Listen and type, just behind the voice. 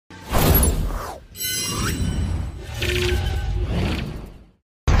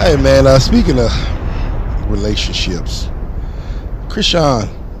Hey man, speaking of relationships, Krishan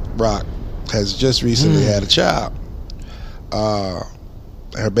Rock has just recently had a child.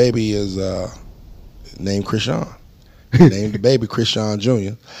 Her baby is named Krishan. Named the baby Krishan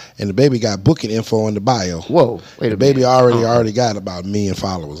Jr. And the baby got booking info in the bio. Whoa, wait a The baby minute. already got about 1 million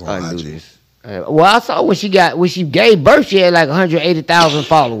followers on I knew IG. this. Well, I saw when she gave birth, she had like 180,000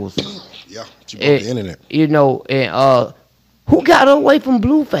 followers. Yeah, she broke the internet. You know, and who got her away from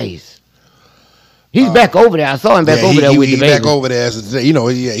Blueface? He's back over there. I saw him back over there with the baby. He's back over there.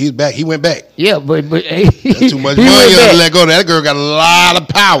 He's back. He went back. Yeah, but That's too much money to let go. That girl got a lot of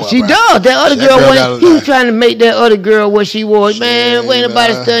power. She does. That other girl, he was trying to make that other girl what she was. Man, ain't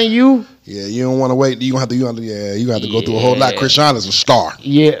nobody studying you. Yeah, you don't want to wait. You have to go through a whole lot. Krishan is a star.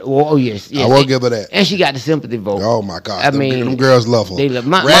 Yeah, well, yes. I will give her that. And she got the sympathy vote. Oh my God! I mean, them girls love her. They love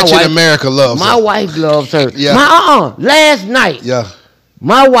Ratchet America loves her. My wife loves her. Yeah. Last night. Yeah.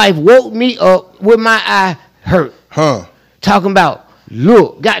 My wife woke me up with my eye hurt. Huh. Talking about,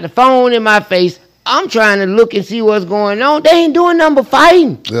 look, got the phone in my face. I'm trying to look and see what's going on. They ain't doing nothing but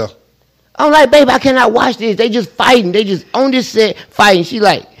fighting. Yeah. I'm like, babe, I cannot watch this. They just fighting. They just on this set fighting. She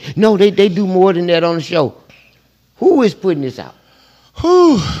like, no, they do more than that on the show. Who is putting this out?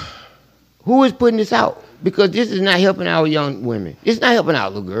 Who is putting this out? Because this is not helping our young women. It's not helping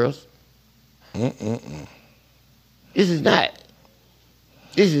our little girls. This is not.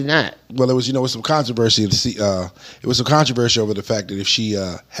 This is not. Well, it was, it was some controversy to see. It was some controversy over the fact that if she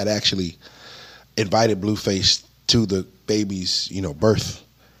had actually invited Blueface to the baby's, birth,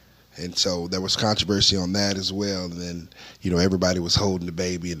 and so there was controversy on that as well. And then, everybody was holding the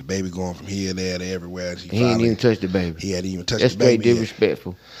baby, and the baby going from here, there, to everywhere. He didn't even touch the baby. He hadn't even touched That's the baby. That's straight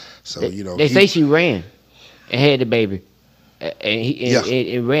disrespectful. So they say she ran and had the baby, and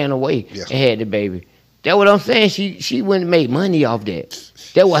he ran away and had the baby. That's what I'm saying. She wouldn't make money off that.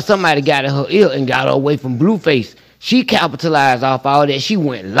 That's why somebody got in her ear and got her away from Blueface. She capitalized off all that. She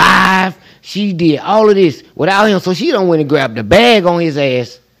went live. She did all of this without him. So she done went and grabbed the bag on his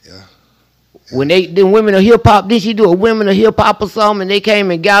ass. Yeah. When them women of hip hop, did she do a women of hip hop or something? And they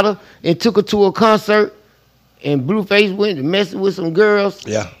came and got her and took her to a concert. And Blueface went and messed with some girls.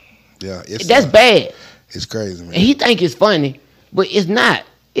 Yeah. That's bad. It's crazy, man. And he think it's funny, but it's not.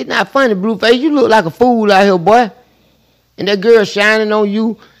 It's not funny, Blueface. You look like a fool out here, boy. And that girl shining on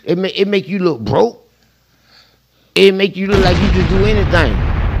you, it make you look broke. It make you look like you just do anything.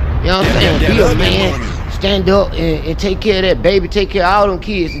 You know what I'm saying? Be a man, stand up and take care of that baby, take care of all them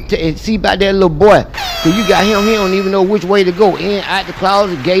kids, and see about that little boy. Cause you got him, he don't even know which way to go. In, out the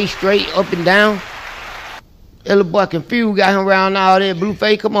closet, gay, straight, up and down. That little boy confused, got him around all that.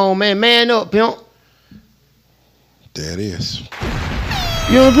 Blueface, come on, man up, pimp. There it is.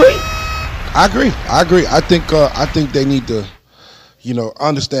 You agree? I agree. I think they need to,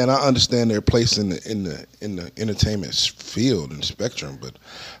 understand. I understand their place in the entertainment field and spectrum, but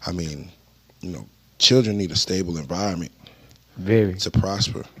I mean, children need a stable environment. Very. To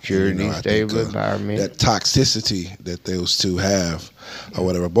prosper. Sure, need a stable environment. That toxicity that those two have, or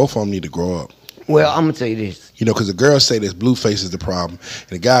whatever, both of them need to grow up. Well, I'm gonna tell you this. Because the girls say this Blueface is the problem, and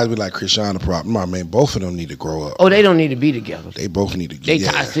the guys be like Krishan the problem. No, man, both of them need to grow up. Oh, they don't need to be together. They both need to get. They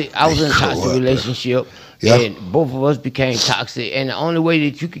toxic. I was in a toxic relationship, and both of us became toxic. And the only way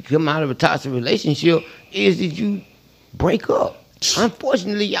that you can come out of a toxic relationship is that you break up.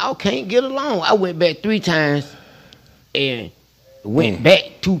 Unfortunately, y'all can't get along. I went back 3 times, and went back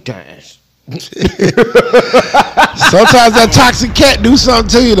 2 times. Sometimes that toxic cat do something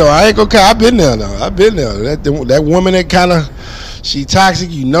to you though. I ain't gonna care. I've been there though. That woman that kind of she toxic.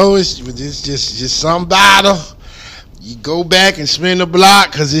 It's just something about her. You go back and spin the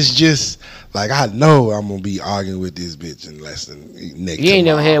block because it's just like I know I'm gonna be arguing with this bitch in less than next. You ain't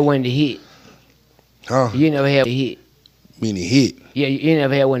never had one to hit. Huh? You never had a hit. Meaning hit. Yeah, you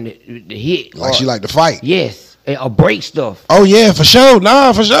never had one to hit. Like she like to fight. Yes, or break stuff. Oh yeah, for sure.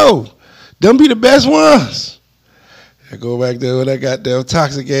 Nah, for sure. Them be the best ones. I go back there with that goddamn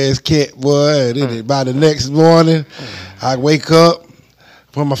toxic ass cat, boy. And then by the next morning, I wake up.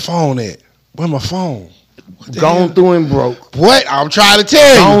 Where my phone at? Where my phone? Gone through and broke. What? I'm trying to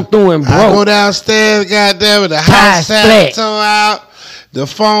tell you. Gone through and broke. I go downstairs, goddamn, with the house set tore out. The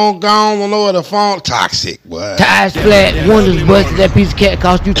phone gone. Don't know where the phone. Toxic, boy. Tires flat. Windows busted. That piece of cat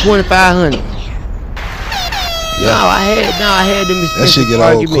cost you $2,500. Yeah. No, I had them. That shit get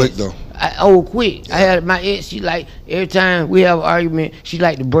old quick though. Quick. I had my ex. She like every time we have an argument, she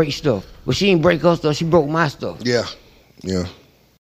like to break stuff, but she didn't break her stuff. She broke my stuff. Yeah.